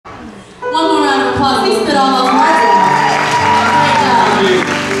applause. He spit all those words out. Great job.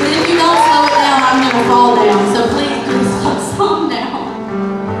 But if you don't slow it down, I'm going to fall down. So please slow the song down.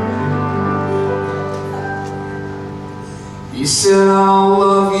 You said I'll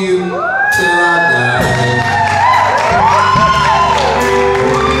love you till I die.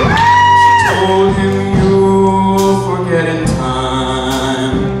 She told him you'll forget in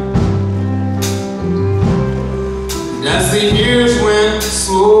time. And as the years went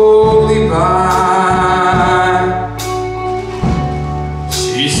slowly by,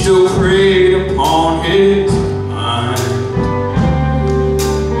 she still preyed upon his mind.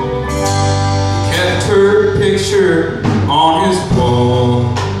 He kept her picture on his wall.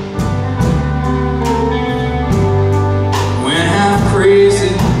 Went half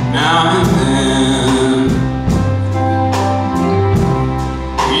crazy now and then.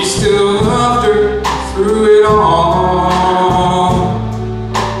 He still loved her through it all,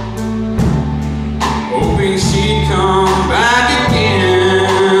 hoping she'd come back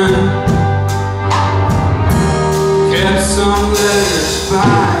again. Kept some letters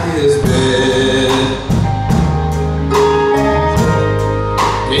by his bed,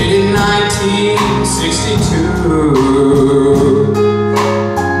 dated 1962.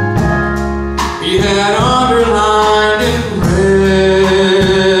 He had underlined in red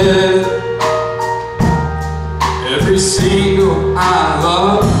every single I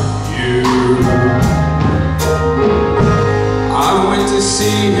love you. I went to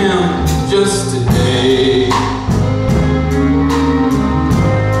see him just today.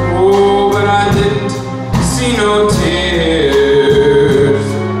 Oh, but I didn't see no tears.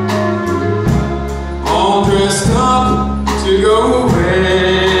 Dressed up to go away.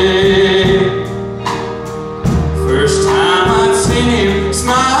 First time I'd seen him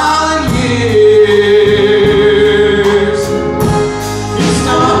smile in years. He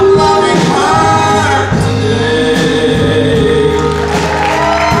stopped loving her today.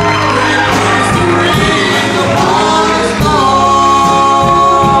 When was the ring upon his Lord,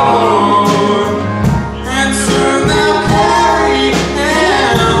 and soon they'll carry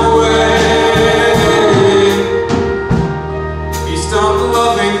him away. Stop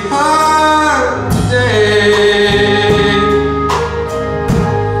loving her today.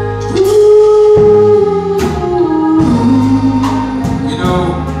 You know,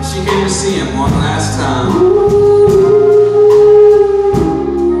 she came to see him one last time.